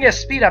 I'm gonna get a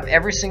speed up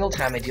every single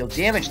time I deal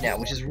damage now,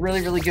 which is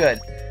really, really good.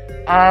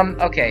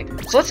 Okay,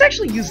 so let's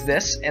actually use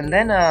this, and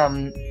then,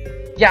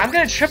 yeah, I'm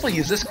gonna triple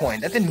use this coin.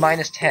 That did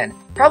 -10.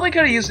 Probably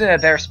could have used it in a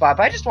better spot,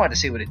 but I just wanted to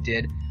see what it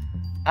did.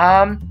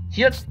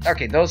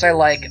 Okay, those I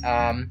like.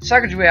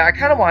 Sacagawea, I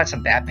kind of wanted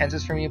some bad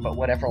pences from you, but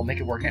whatever, I'll make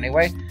it work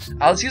anyway.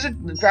 Let's use it,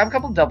 grab a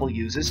couple double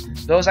uses.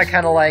 Those I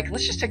kind of like.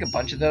 Let's just take a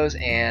bunch of those,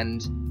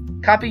 and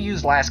copy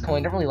use last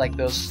coin. Don't really like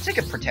those. Let's take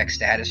a protect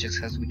status just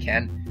because we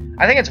can.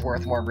 I think it's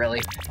worth more,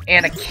 really.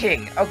 And a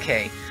king.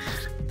 Okay.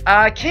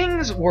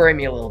 Kings worry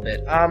me a little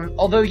bit.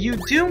 Although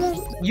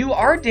you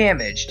are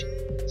damaged,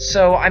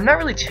 so I'm not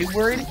really too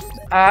worried.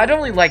 I don't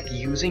really like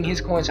using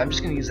his coins, so I'm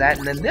just going to use that.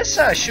 And then this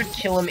should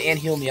kill him and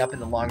heal me up in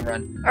the long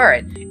run.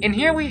 Alright, and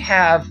here we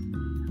have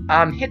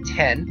hit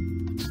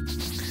 10.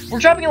 We're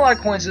dropping a lot of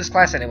coins in this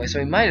class anyway, so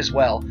we might as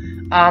well.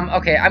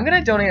 Okay, I'm going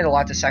to donate a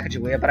lot to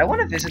Sacagawea, but I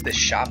want to visit the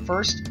shop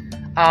first.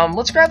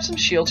 Let's grab some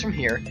shields from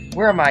here.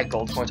 Where are my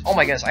gold coins? Oh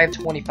my goodness, I have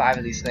 25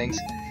 of these things.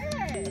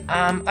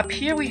 Up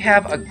here we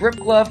have a grip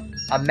glove,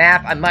 a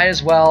map. I might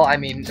as well. I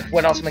mean,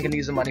 what else am I going to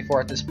use the money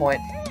for at this point?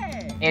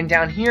 And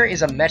down here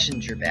is a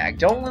messenger bag.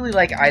 Don't really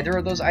like either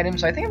of those items,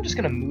 so I think I'm just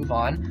going to move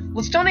on.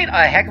 Let's donate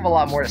a heck of a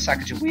lot more to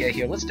Sacagawea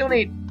here. Let's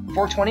donate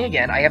 420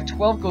 again. I have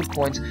 12 gold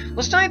coins.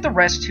 Let's donate the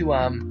rest to,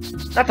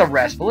 not the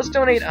rest, but let's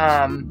donate,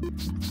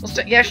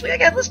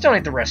 let's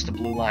donate the rest to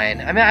Blue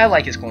Lion. I mean, I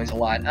like his coins a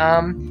lot.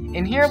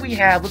 And here we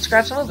have, let's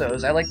grab some of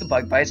those. I like the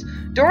bug bites.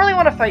 Don't really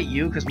want to fight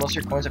you, because most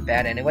of your coins are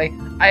bad anyway.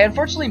 I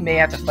unfortunately may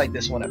have to fight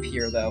this one up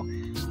here, though.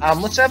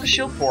 Let's have a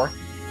shield 4.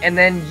 And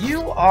then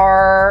you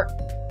are...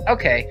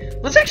 Okay,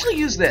 let's actually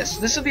use this.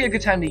 This would be a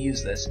good time to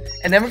use this.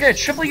 And then we're going to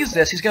triple use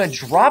this. He's going to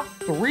drop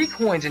 3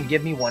 coins and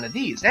give me one of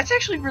these. That's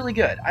actually really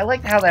good. I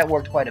like how that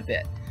worked quite a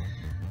bit.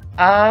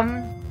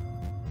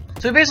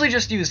 So we basically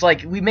just used,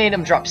 like, we made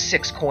him drop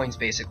 6 coins,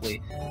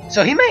 basically.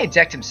 So he may have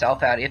decked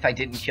himself out if I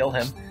didn't kill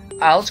him.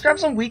 Let's grab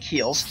some weak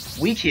heals.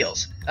 Weak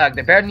heals.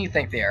 They're better than you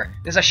think they are.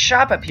 There's a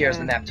shop up here, as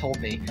the map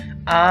told me.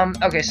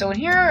 Okay, so in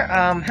here,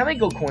 how many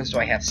gold coins do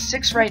I have?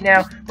 6 right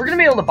now. We're gonna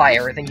be able to buy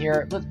everything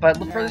here, but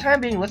for the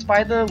time being, let's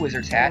buy the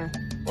wizard's hat,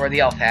 or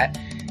the elf hat.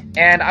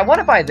 And I want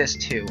to buy this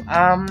too.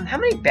 How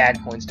many bad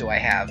coins do I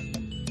have?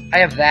 I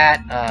have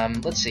that.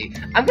 Let's see.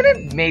 I'm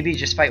gonna maybe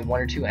just fight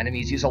 1 or 2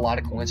 enemies, use a lot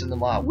of coins, and then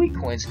a lot of weak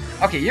coins.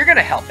 Okay, you're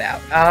gonna help out.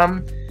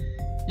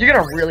 You're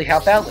gonna really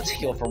help out. Let's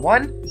heal for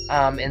 1.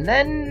 And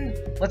then,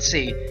 let's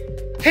see.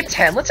 Hit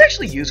 10. Let's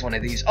actually use one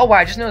of these. Oh, wow,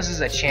 I just noticed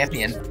this is a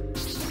champion.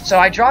 So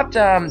I dropped,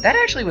 that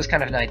actually was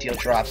kind of an ideal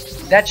drop.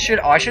 That should,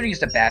 oh, I should have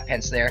used a bat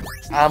pence there.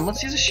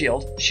 Let's use a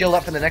shield. Shield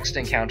up for the next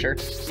encounter,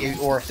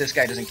 or if this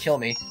guy doesn't kill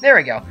me. There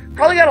we go.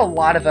 Probably got a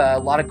lot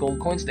of gold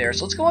coins there.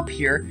 So let's go up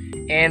here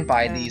and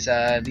buy these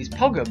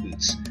pogo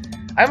boots.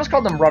 I almost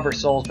called them rubber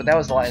soles, but that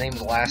was the name of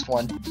the last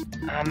one.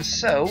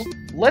 So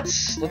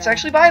let's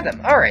actually buy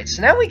them. All right,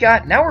 so now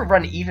we're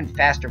running even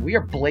faster. We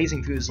are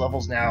blazing through these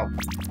levels now,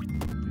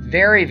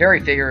 very, very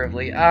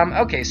figuratively.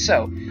 Okay,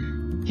 so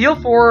heal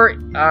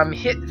 4,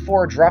 hit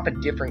 4, drop a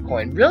different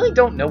coin. Really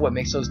don't know what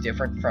makes those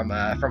different from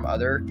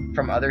other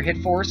hit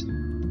 4s.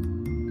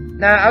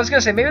 Now, I was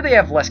gonna say maybe they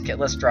have less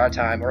draw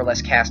time or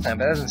less cast time,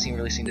 but that doesn't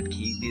really seem to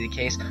be the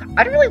case.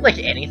 I don't really like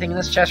anything in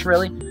this chest,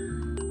 really.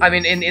 I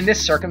mean, in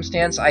this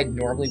circumstance, I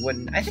normally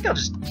wouldn't. I think I'll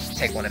just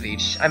take one of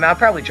each. I mean, I'll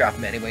probably drop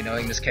them anyway,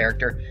 knowing this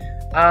character.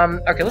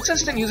 Okay, let's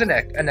instant use a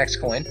next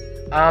coin.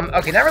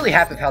 Okay, not really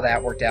happy with how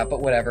that worked out,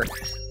 but whatever.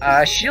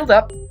 Shield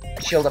up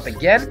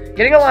again.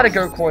 Getting a lot of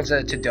gold coins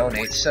to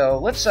donate, so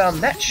let's,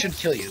 that should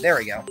kill you. There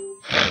we go.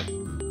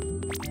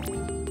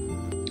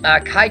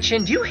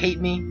 Kaichin, do you hate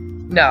me?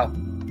 No.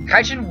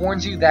 Kaichin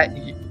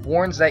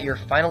warns that your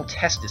final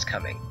test is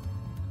coming.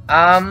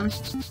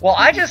 Well,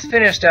 I just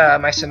finished,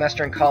 my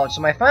semester in college,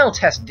 so my final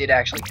test did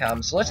actually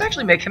come, so let's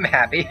actually make him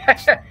happy.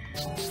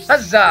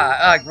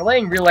 Huzzah!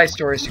 Relaying real-life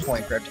stories to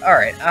Coin Crypt.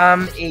 Alright,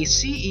 a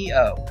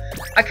CEO.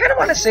 I kind of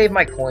want to save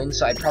my coins,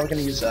 so I'm probably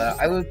going to use,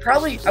 I would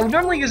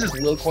normally use as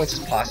little coins as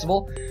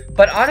possible,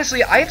 but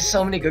honestly, I have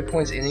so many good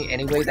coins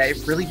anyway that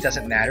it really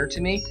doesn't matter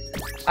to me.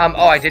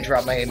 Oh, I did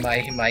drop I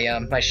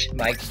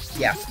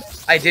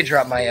did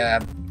drop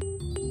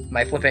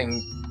my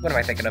flipping... What am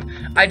I thinking of?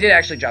 I did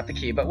actually drop the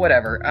key, but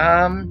whatever.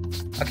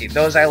 Okay,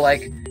 those I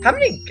like. How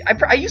many...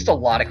 I used a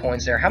lot of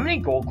coins there. How many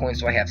gold coins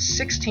do I have?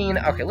 16.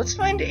 Okay, let's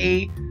find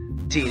a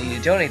deity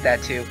to donate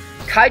that to.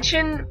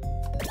 Kaichin,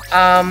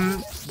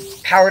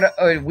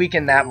 powered...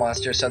 weakened that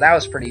monster, so that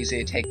was pretty easy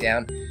to take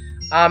down.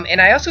 And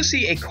I also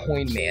see a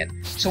coin man.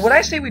 So what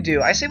I say we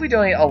do, I say we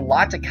donate a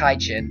lot to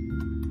Kaichin.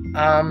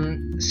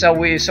 So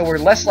we're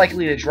less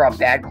likely to draw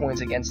bad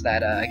coins against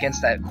that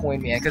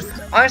Coin Man, because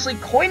honestly,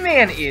 Coin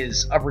Man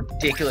is a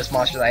ridiculous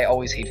monster that I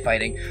always hate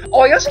fighting.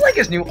 Oh, I also like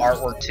his new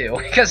artwork too,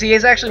 because he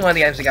is actually one of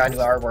the items that got new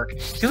artwork.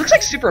 He looks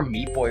like Super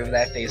Meat Boy with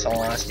that face, all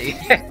honesty.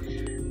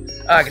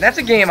 That's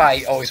a game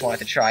I always wanted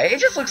to try. It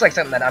just looks like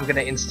something that I'm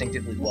gonna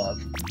instinctively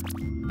love.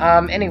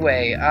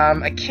 Anyway,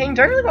 a king,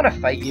 do I really want to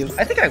fight you?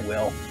 I think I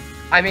will.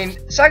 I mean,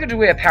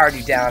 Sacagawea powered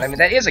you down. I mean,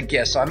 that is a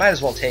gift, so I might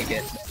as well take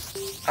it.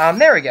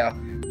 There we go.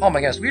 Oh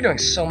my gosh, we're doing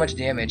so much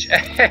damage.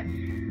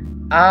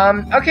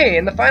 Okay,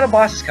 and the final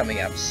boss is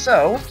coming up.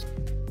 So,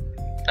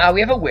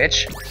 we have a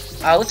witch.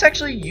 Let's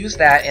actually use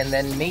that and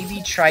then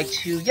maybe try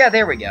to... Yeah,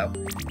 there we go.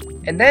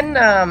 And then,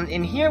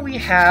 in here we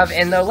have...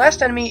 And the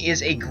last enemy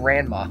is a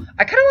grandma.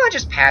 I kind of want to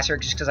just pass her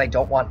just because I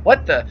don't want...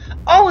 What the...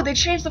 Oh, they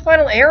changed the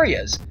final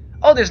areas.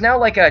 Oh, there's now,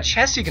 like, a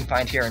chest you can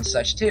find here and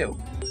such, too.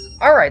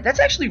 Alright, that's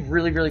actually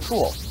really, really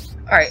cool.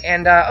 Alright,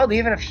 and, oh, they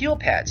even have heal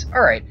pads.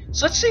 Alright,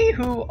 so let's see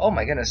who... Oh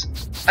my goodness.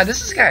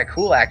 This is kind of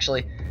cool,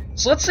 actually.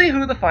 So let's see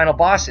who the final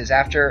boss is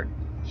after...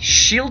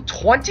 Shield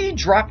 20,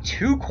 drop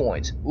 2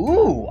 coins.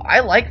 Ooh,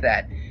 I like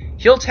that.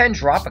 Heal 10,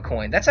 drop a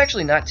coin. That's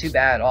actually not too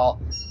bad at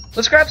all.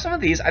 Let's grab some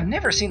of these. I've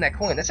never seen that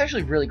coin. That's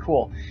actually really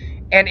cool.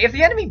 And if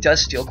the enemy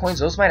does steal coins,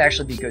 those might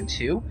actually be good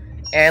too.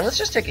 And let's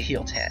just take a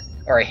heal 10.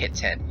 Or a hit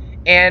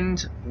 10. And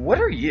what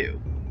are you?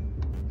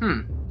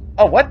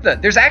 Oh, what the?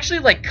 There's actually,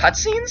 like,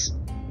 cutscenes?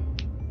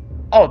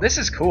 Oh, this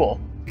is cool.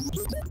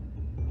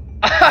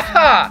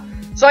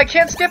 So I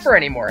can't skip her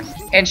anymore.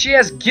 And she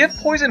has give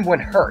poison when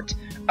hurt.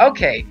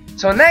 Okay,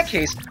 so in that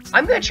case,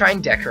 I'm going to try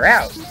and deck her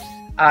out.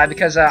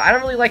 Because I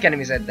don't really like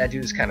enemies that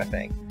do this kind of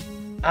thing.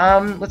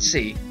 Let's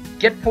see.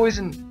 Get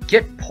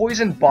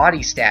poison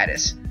body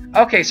status.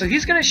 Okay, so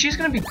she's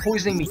gonna be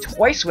poisoning me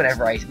twice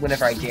whenever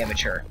I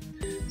damage her.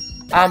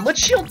 Let's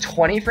shield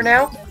 20 for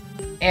now.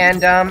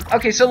 And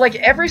okay, so like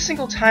every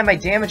single time I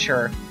damage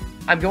her,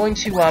 I'm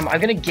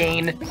gonna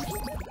gain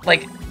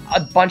like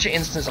a bunch of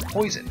instances of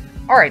poison.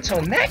 Alright, so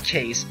in that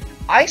case,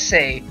 I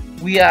say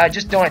we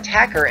just don't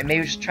attack her and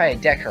maybe just try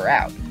to deck her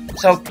out.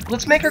 So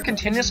let's make her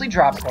continuously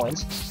drop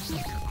coins.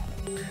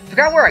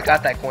 Forgot where I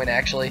got that coin,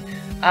 actually.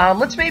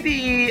 Let's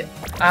maybe...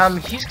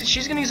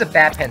 she's gonna use a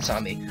bat pence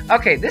on me.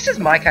 Okay, this is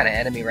my kind of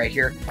enemy right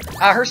here.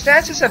 Her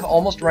statuses have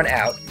almost run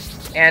out.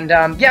 And,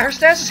 yeah, her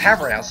statuses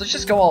have run out, so let's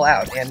just go all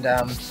out. And,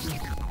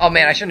 oh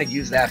man, I shouldn't have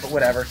used that, but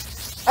whatever.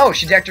 Oh,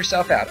 she decked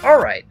herself out.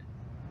 Alright.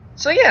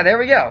 So, yeah, there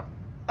we go.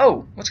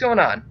 Oh, what's going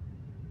on?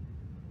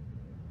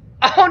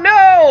 Oh,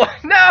 no!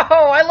 No!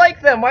 I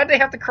like them! Why'd they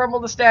have to crumble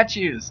the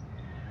statues?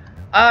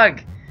 Ugh.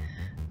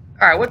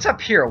 Alright, what's up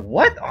here?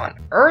 What on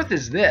earth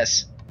is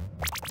this?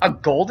 A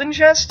golden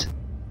chest?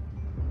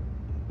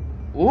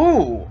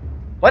 Ooh.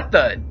 What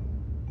the?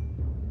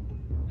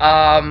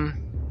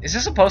 Is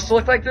this supposed to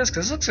look like this?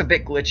 Because this looks a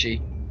bit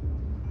glitchy.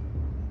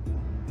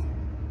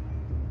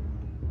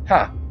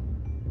 Huh.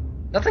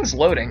 Nothing's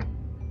loading.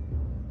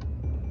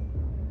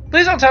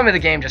 Please don't tell me the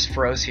game just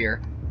froze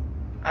here.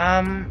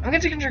 I'm gonna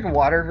take a drink of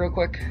water real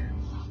quick.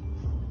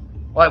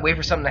 While I wait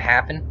for something to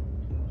happen.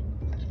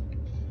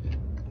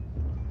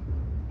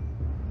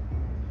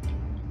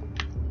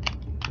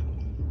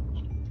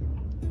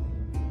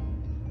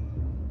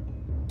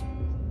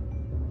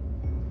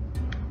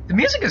 The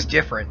music is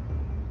different.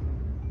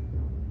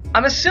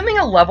 I'm assuming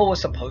a level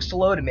was supposed to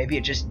load and maybe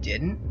it just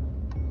didn't.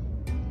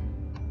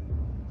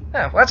 Oh,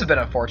 well, that's a bit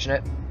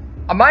unfortunate.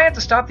 I might have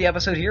to stop the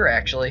episode here,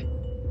 actually.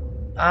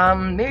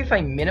 Maybe if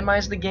I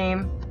minimize the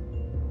game.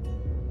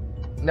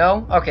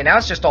 No? Okay, now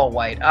it's just all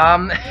white.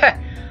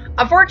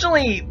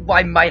 Unfortunately,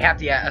 I might have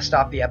to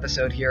stop the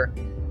episode here.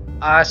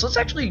 So let's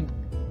actually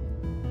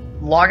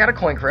log out of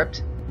Coin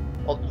Crypt.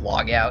 Well,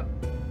 log out.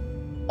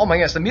 Oh my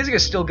gosh, the music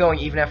is still going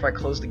even after I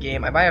close the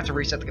game. I might have to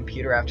reset the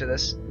computer after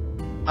this.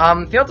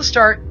 Failed to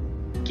start.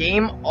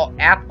 Game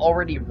app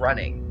already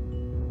running.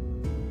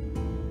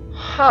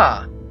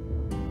 Huh.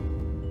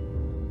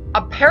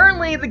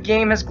 Apparently the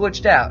game has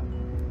glitched out.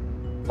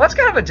 Well, that's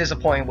kind of a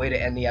disappointing way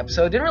to end the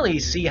episode. Didn't really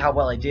see how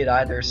well I did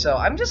either, so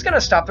I'm just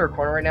gonna stop the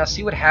recording right now,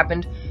 see what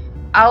happened.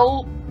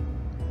 I'll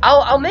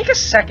make a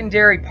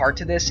secondary part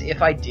to this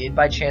if I did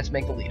by chance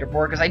make the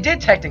leaderboard, because I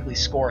did technically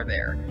score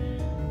there.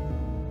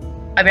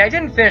 I mean, I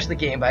didn't finish the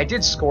game, but I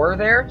did score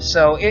there.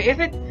 So if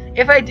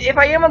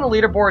I am on the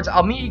leaderboards,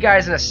 I'll meet you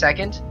guys in a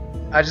second.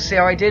 I'll just see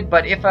how I did.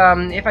 But if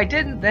I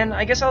didn't, then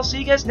I guess I'll see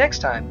you guys next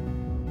time.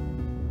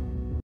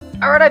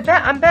 Alright,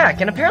 I'm back,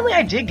 and apparently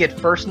I did get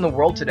first in the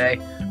world today.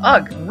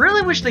 Ugh,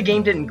 really wish the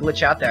game didn't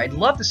glitch out there. I'd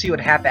love to see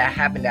what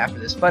happened after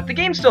this, but the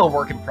game's still a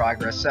work in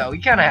progress, so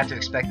you kind of have to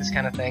expect this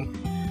kind of thing.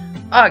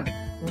 Ugh,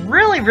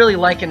 really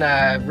liking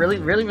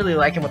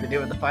liking what they do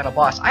with the final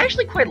boss. I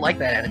actually quite like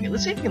that enemy.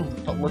 Let's see if you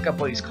can look up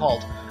what he's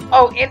called.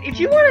 Oh, and if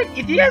you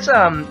guys,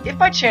 if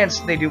by chance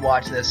they do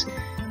watch this,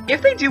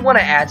 if they do want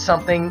to add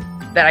something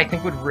that I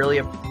think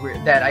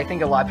that I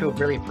think a lot of people would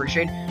really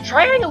appreciate,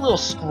 try adding a little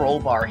scroll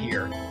bar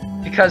here.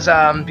 Because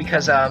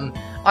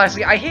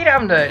honestly, I hate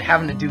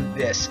having to do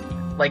this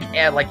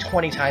like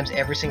 20 times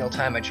every single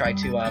time I try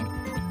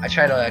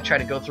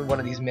to go through one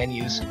of these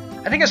menus.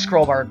 I think a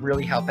scroll bar would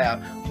really help out.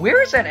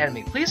 Where is that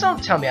enemy? Please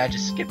don't tell me I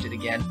just skipped it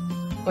again.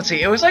 Let's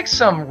see. It was like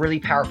some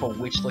really powerful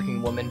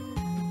witch-looking woman.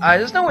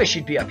 There's no way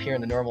she'd be up here in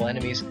the normal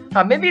enemies.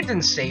 Maybe it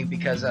didn't save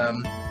because yeah,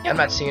 I'm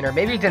not seeing her.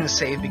 Maybe it didn't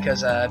save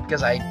because I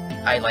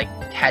like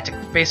had to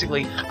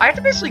basically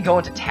go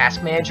into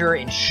Task Manager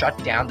and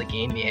shut down the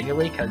game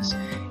manually because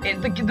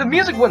the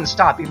music wouldn't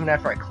stop even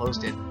after I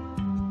closed it.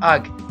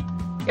 Ugh.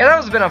 Yeah, that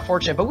was a bit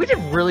unfortunate, but we did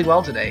really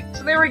well today.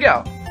 So there we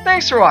go.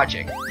 Thanks for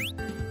watching.